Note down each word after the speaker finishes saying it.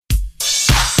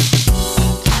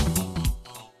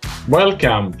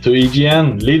Welcome to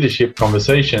EGN Leadership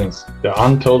Conversations, the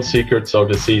untold secrets of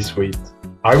the C-suite.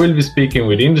 I will be speaking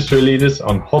with industry leaders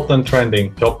on hot and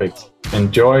trending topics.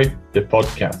 Enjoy the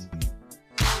podcast.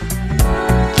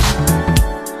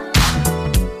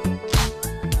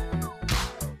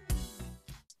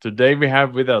 Today we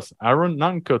have with us Arun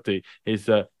Nanukutty. He's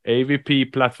a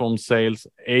AVP Platform Sales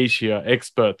Asia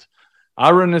expert.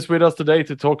 Arun is with us today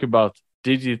to talk about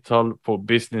digital for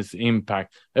business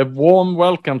impact. A warm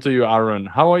welcome to you, Arun.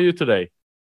 How are you today?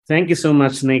 Thank you so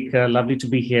much, Nick. Lovely to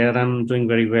be here. I'm doing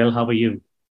very well. How are you?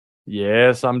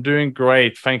 Yes, I'm doing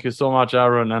great. Thank you so much,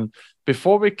 Arun. And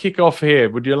before we kick off here,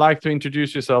 would you like to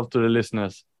introduce yourself to the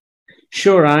listeners?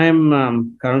 Sure.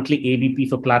 I'm currently AVP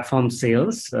for Platform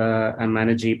Sales. I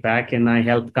manage APAC and I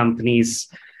help companies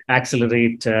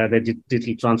accelerate their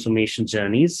digital transformation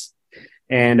journeys.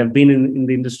 And I've been in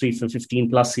the industry for 15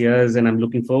 plus years, and I'm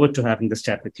looking forward to having this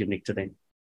chat with you, Nick, today.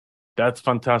 That's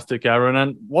fantastic, Arun.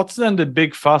 And what's then the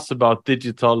big fuss about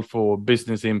digital for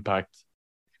business impact?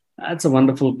 That's a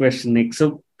wonderful question, Nick.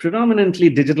 So predominantly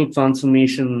digital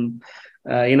transformation,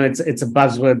 it's a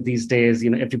buzzword these days.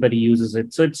 Everybody uses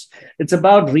it. So it's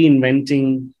about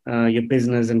reinventing your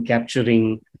business and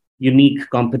capturing unique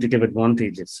competitive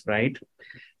advantages, right?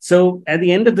 So at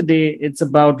the end of the day, it's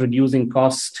about reducing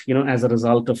cost, as a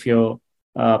result of your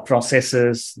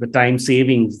processes, the time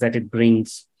savings that it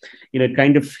brings. It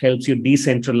kind of helps you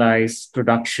decentralize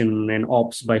production and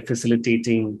ops by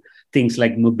facilitating things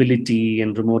like mobility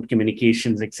and remote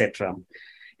communications, etc.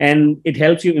 And it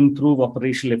helps you improve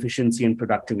operational efficiency and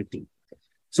productivity.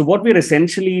 So what we're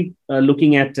essentially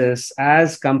looking at is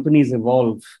as companies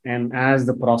evolve and as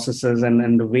the processes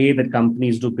and the way that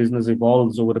companies do business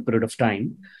evolves over a period of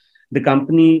time, the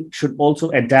company should also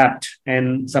adapt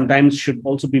and sometimes should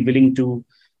also be willing to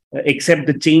accept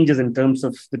the changes in terms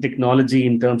of the technology,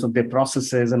 in terms of their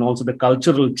processes, and also the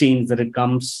cultural change that it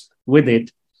comes with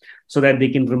it, so that they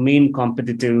can remain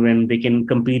competitive and they can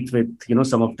compete with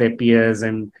some of their peers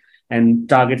and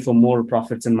target for more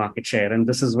profits and market share. And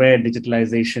this is where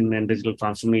digitalization and digital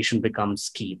transformation becomes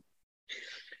key.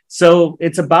 So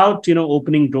it's about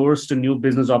opening doors to new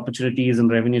business opportunities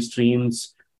and revenue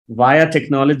streams via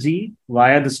technology,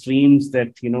 via the streams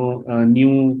that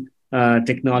new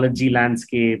technology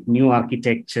landscape, new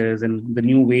architectures, and the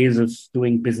new ways of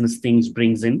doing business things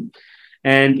brings in.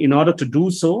 And in order to do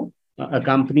so, a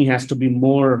company has to be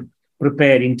more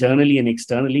prepared internally and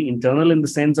externally. Internal in the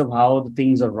sense of how the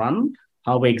things are run,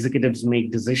 how executives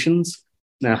make decisions,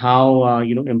 how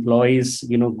employees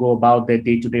go about their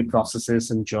day-to-day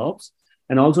processes and jobs,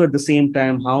 and also at the same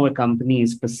time how a company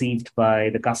is perceived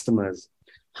by the customers,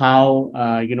 how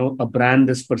a brand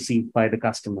is perceived by the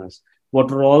customers. What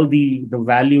are all the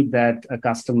value that a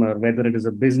customer, whether it is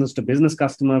a business to business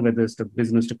customer, whether it's a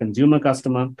business to consumer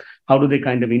customer, how do they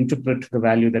kind of interpret the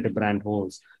value that a brand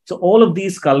holds? So all of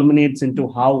these culminates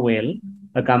into how well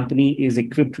a company is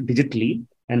equipped digitally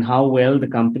and how well the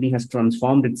company has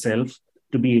transformed itself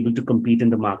to be able to compete in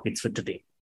the markets for today.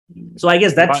 So I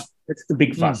guess that's the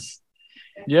big fuss.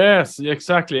 Yes,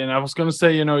 exactly. And I was going to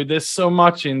say, there's so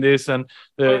much in this, and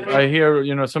I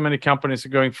hear, so many companies are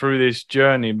going through this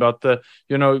journey, but,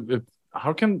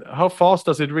 how fast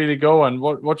does it really go? And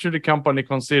what should a company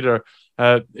consider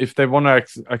if they want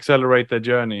to accelerate their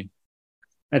journey?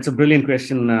 That's a brilliant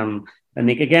question,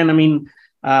 Nick. Again,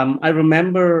 I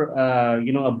remember,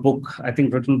 a book, I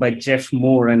think written by Jeff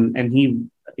Moore, and he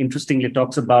interestingly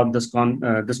talks about this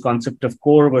concept of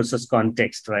core versus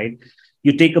context, right?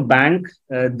 You take a bank,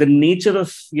 the nature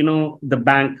of, the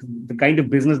bank, the kind of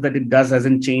business that it does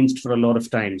hasn't changed for a lot of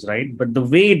times, right? But the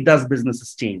way it does business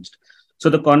has changed.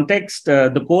 So the context,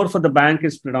 the core for the bank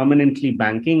is predominantly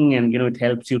banking, and, it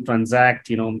helps you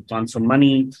transact, transfer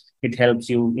money. It helps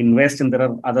you invest, and there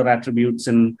are other attributes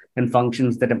and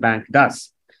functions that a bank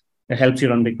does. It helps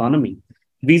you run the economy.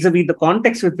 Vis-a-vis the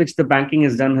context with which the banking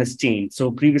is done has changed. So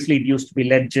previously it used to be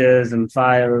ledgers and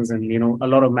files and, a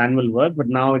lot of manual work, but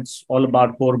now it's all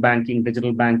about core banking,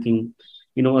 digital banking,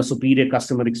 a superior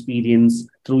customer experience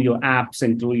through your apps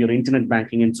and through your internet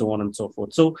banking and so on and so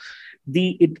forth. So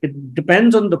it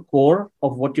depends on the core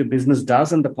of what your business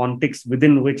does and the context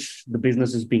within which the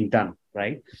business is being done,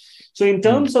 right? So in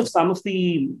terms of some of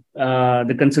the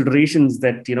considerations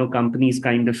that, companies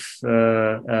kind of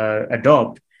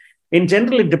adopt, in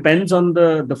general, it depends on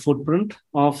the footprint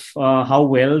of how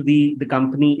well the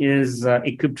company is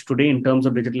equipped today in terms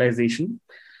of digitalization.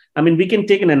 We can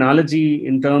take an analogy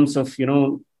in terms of,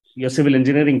 your civil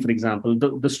engineering, for example.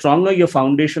 The stronger your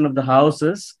foundation of the house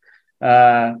is,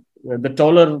 the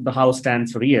taller the house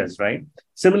stands for years, right?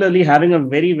 Similarly, having a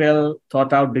very well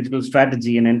thought out digital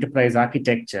strategy and enterprise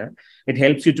architecture, it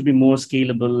helps you to be more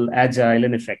scalable, agile,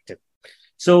 and effective.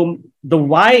 So the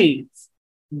why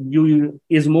you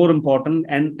is more important,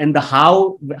 and the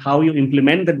how you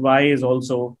implement that why is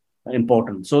also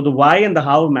important. So the why and the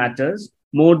how matters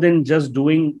more than just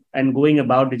doing and going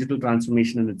about digital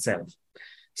transformation in itself.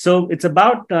 So it's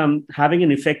about having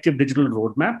an effective digital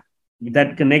roadmap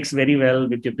that connects very well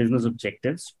with your business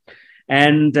objectives,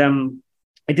 and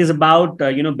it is about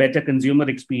better consumer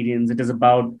experience. It is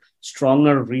about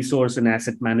stronger resource and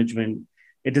asset management.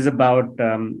 It is about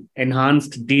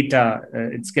enhanced data,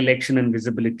 its collection and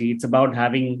visibility. It's about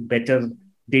having better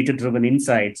data-driven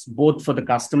insights, both for the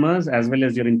customers as well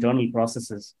as your internal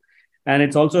processes. And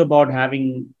it's also about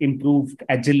having improved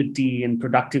agility and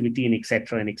productivity and et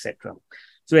cetera, and et cetera.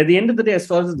 So at the end of the day, as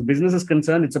far as the business is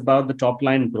concerned, it's about the top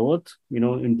line growth,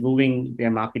 improving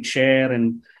their market share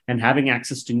and having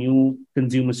access to new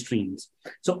consumer streams.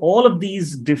 So all of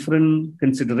these different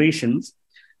considerations,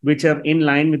 which are in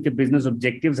line with your business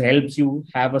objectives, helps you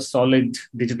have a solid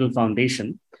digital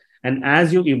foundation. And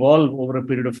as you evolve over a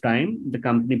period of time, the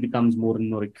company becomes more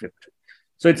and more equipped.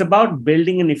 So it's about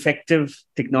building an effective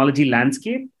technology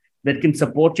landscape that can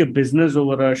support your business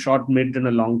over a short, mid, and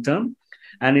a long term.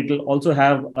 And it will also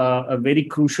have a very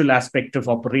crucial aspect of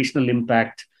operational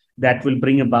impact that will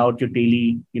bring about your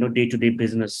daily, day-to-day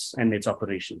business and its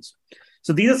operations.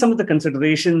 So these are some of the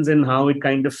considerations in how it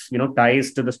kind of,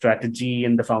 ties to the strategy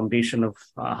and the foundation of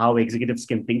how executives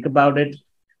can think about it.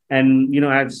 And,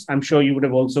 as I'm sure you would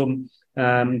have also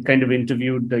kind of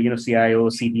interviewed the,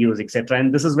 CIOs, CDOs, etc.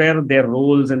 And this is where their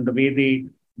roles and the way they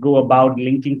go about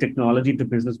linking technology to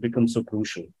business becomes so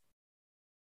crucial.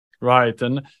 Right.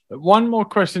 And one more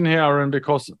question here, Arun,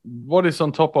 because what is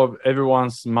on top of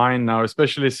everyone's mind now,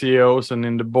 especially CEOs and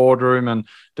in the boardroom, and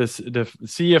the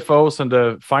CFOs and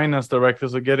the finance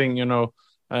directors are getting,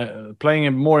 playing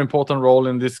a more important role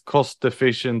in this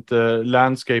cost-efficient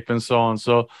landscape and so on.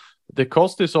 So the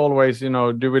cost is always,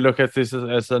 do we look at this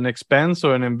as an expense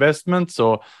or an investment?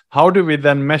 So how do we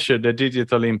then measure the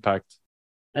digital impact?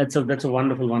 That's a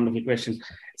wonderful, wonderful question.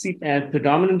 See,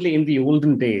 predominantly in the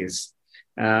olden days,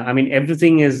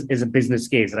 everything is a business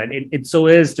case, right? It so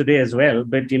is today as well.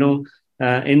 But, in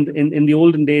the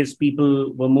olden days,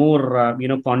 people were more,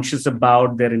 conscious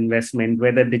about their investment,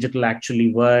 whether digital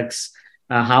actually works,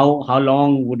 how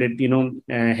long would it,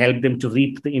 help them to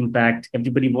reap the impact.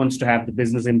 Everybody wants to have the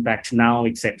business impact now,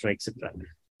 et cetera, et cetera.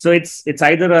 So it's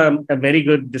either a very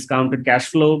good discounted cash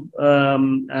flow,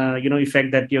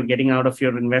 effect that you're getting out of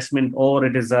your investment, or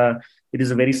it is a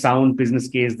very sound business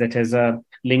case that has a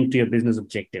link to your business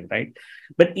objective, right?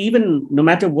 But even no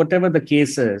matter whatever the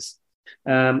case is,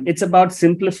 it's about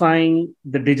simplifying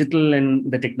the digital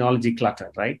and the technology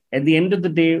clutter, right? At the end of the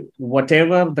day,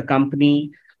 whatever the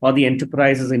company or the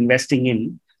enterprise is investing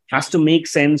in has to make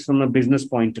sense from a business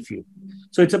point of view.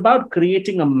 So it's about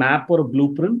creating a map or a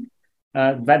blueprint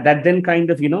that then kind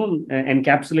of,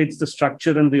 encapsulates the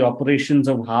structure and the operations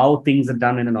of how things are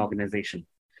done in an organization.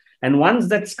 And once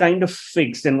that's kind of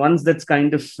fixed, and once that's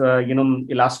kind of,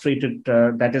 illustrated,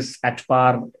 that is at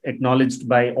par, acknowledged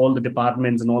by all the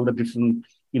departments and all the different,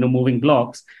 moving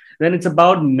blocks, then it's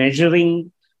about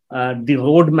measuring the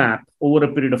roadmap over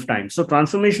a period of time. So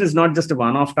transformation is not just a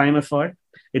one-off time effort.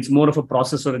 It's more of a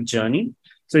process or a journey.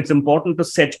 So it's important to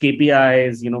set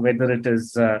KPIs, whether it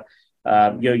is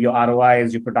your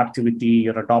ROIs, your productivity,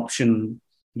 your adoption,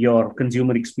 your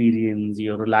consumer experience,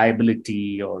 your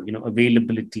reliability, or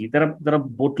availability. There are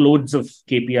boatloads of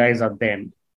KPIs out there.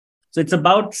 So it's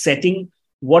about setting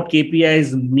what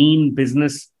KPIs mean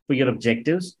business for your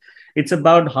objectives. It's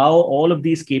about how all of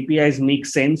these KPIs make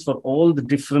sense for all the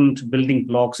different building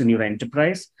blocks in your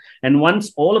enterprise. And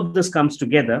once all of this comes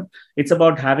together, it's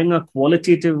about having a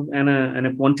qualitative and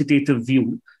a quantitative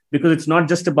view, because it's not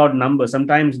just about numbers.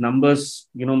 Sometimes numbers,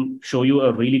 show you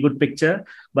a really good picture,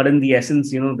 but in the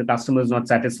essence, the customer is not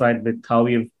satisfied with how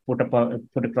you've put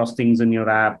across things in your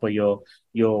app or your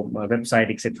website,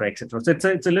 et cetera, et cetera. So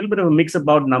it's a little bit of a mix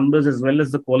about numbers as well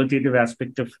as the qualitative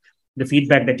aspect of the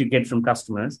feedback that you get from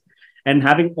customers, and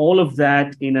having all of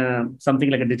that in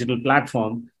something like a digital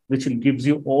platform, which gives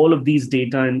you all of these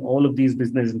data and all of these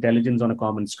business intelligence on a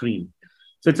common screen.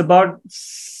 So it's about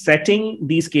setting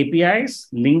these KPIs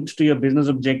linked to your business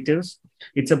objectives.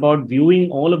 It's about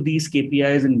viewing all of these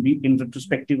KPIs in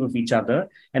retrospective of each other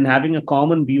and having a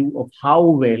common view of how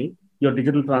well your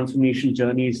digital transformation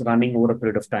journey is running over a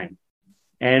period of time.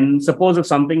 And suppose if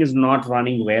something is not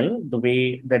running well the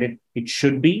way that it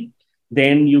should be,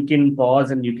 then you can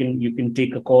pause and you can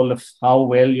take a call of how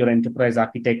well your enterprise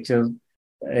architecture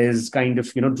is kind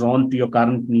of, drawn to your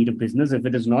current need of business. If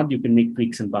it is not, you can make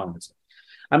tweaks and bounds.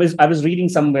 I was reading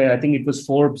somewhere, I think it was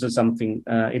Forbes or something.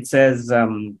 It says,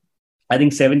 I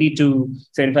think 70 to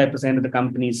 75% of the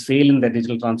companies fail in their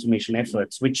digital transformation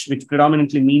efforts, which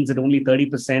predominantly means that only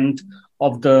 30%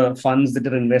 of the funds that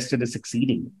are invested is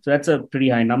succeeding. So that's a pretty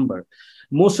high number.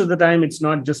 Most of the time, it's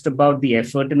not just about the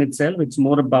effort in itself. It's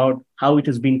more about how it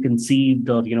has been conceived,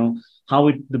 or, how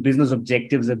the business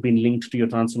objectives have been linked to your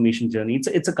transformation journey.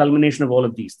 It's a culmination of all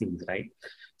of these things, right?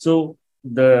 So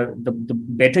the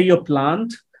better your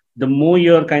plant, the more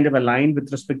you're kind of aligned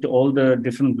with respect to all the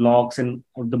different blocks, and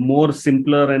the more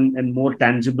simpler and more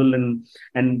tangible, and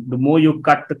the more you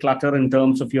cut the clutter in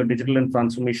terms of your digital and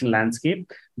transformation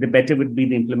landscape, the better would be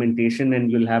the implementation,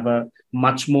 and you'll have a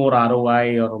much more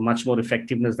ROI or much more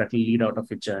effectiveness that will lead out of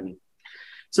your journey.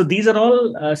 So these are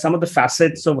all some of the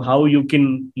facets of how you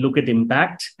can look at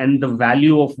impact and the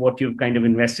value of what you've kind of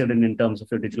invested in terms of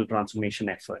your digital transformation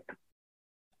effort.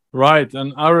 Right.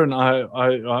 And Arun, I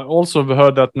also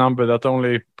heard that number, that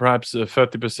only perhaps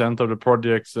 30% of the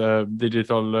projects,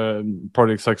 digital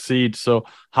projects succeed. So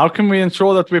how can we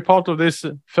ensure that we're part of this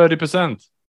 30%?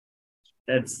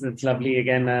 That's lovely.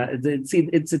 Again,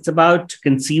 it's about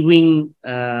conceiving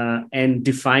and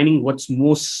defining what's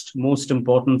most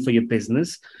important for your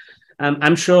business.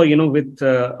 I'm sure, with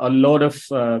a lot of,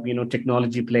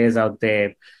 technology players out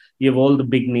there, you have all the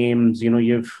big names, you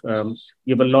have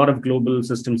a lot of global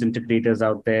systems integrators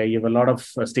out there. You have a lot of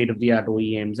state-of-the-art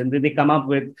OEMs, and they come up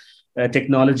with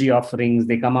technology offerings.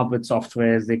 They come up with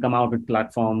softwares. They come out with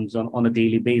platforms on a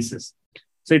daily basis.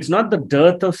 So it's not the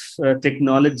dearth of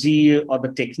technology or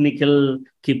the technical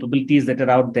capabilities that are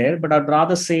out there, but I'd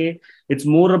rather say it's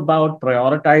more about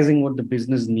prioritizing what the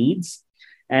business needs.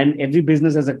 And every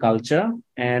business has a culture,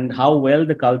 and how well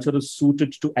the culture is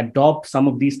suited to adopt some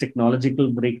of these technological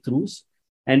breakthroughs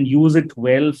and use it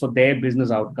well for their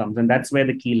business outcomes. And that's where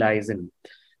the key lies in.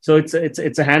 So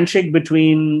it's a handshake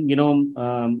between,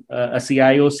 a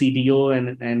CIO, CDO,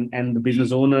 and the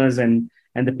business owners and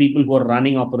the people who are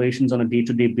running operations on a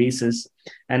day-to-day basis.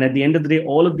 And at the end of the day,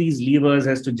 all of these levers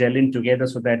has to gel in together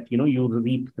so that, you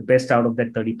reap the best out of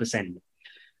that 30%.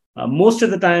 Most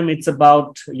of the time, it's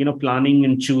about, planning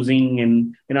and choosing.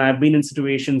 And, I've been in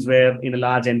situations where in a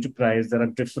large enterprise, there are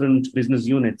different business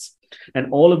units,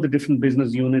 and all of the different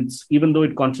business units, even though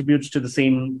it contributes to the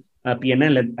same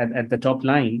P&L at the top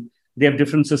line, they have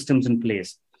different systems in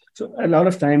place. So a lot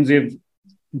of times we have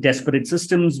desperate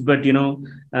systems, but,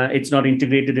 it's not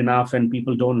integrated enough, and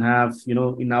people don't have,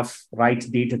 enough right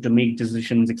data to make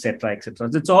decisions, et cetera, et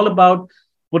cetera. So it's all about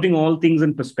putting all things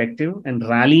in perspective and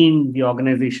rallying the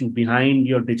organization behind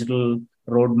your digital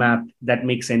roadmap that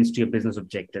makes sense to your business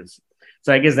objectives.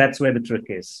 So I guess that's where the trick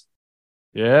is.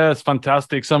 Yes,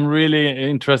 fantastic. Some really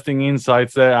interesting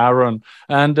insights there, Arun.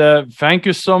 And thank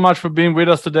you so much for being with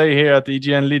us today here at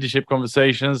EGN Leadership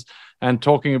Conversations and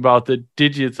talking about the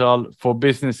digital for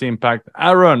business impact.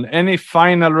 Arun, any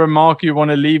final remark you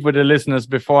want to leave with the listeners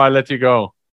before I let you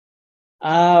go?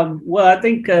 Well, I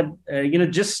think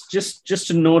just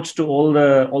a note to all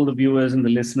the viewers and the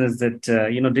listeners that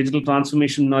digital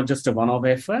transformation not just a one-off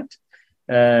effort.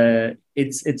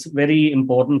 It's very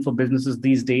important for businesses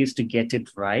these days to get it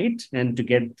right and to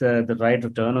get the right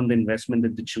return on the investment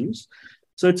that they choose.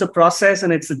 So it's a process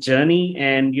and it's a journey,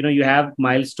 and you have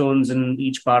milestones in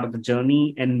each part of the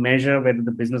journey and measure whether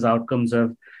the business outcomes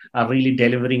are really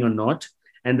delivering or not,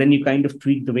 and then you kind of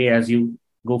tweak the way as you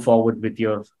go forward with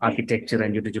your architecture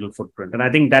and your digital footprint. And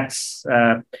I think that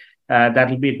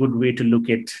will be a good way to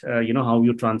look at, how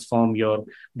you transform your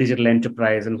digital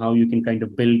enterprise and how you can kind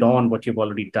of build on what you've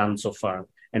already done so far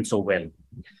and so well.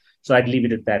 So I'd leave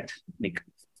it at that, Nick.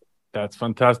 That's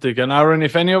fantastic. And Arun,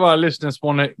 if any of our listeners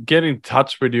want to get in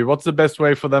touch with you, what's the best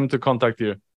way for them to contact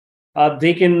you?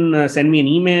 They can send me an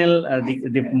email.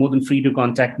 They're more than free to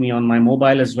contact me on my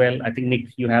mobile as well. I think, Nick,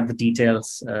 you have the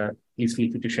details. Please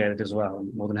feel free to share it as well.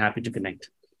 I'm more than happy to connect.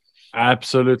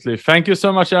 Absolutely. Thank you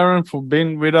so much, Arun, for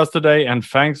being with us today. And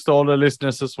thanks to all the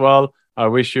listeners as well. I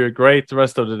wish you a great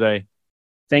rest of the day.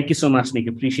 Thank you so much, Nick.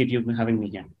 Appreciate you having me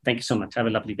here. Thank you so much. Have a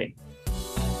lovely day.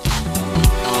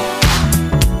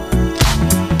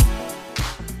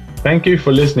 Thank you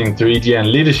for listening to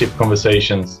EGN Leadership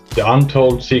Conversations, the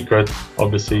untold secret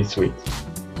of the C-suite.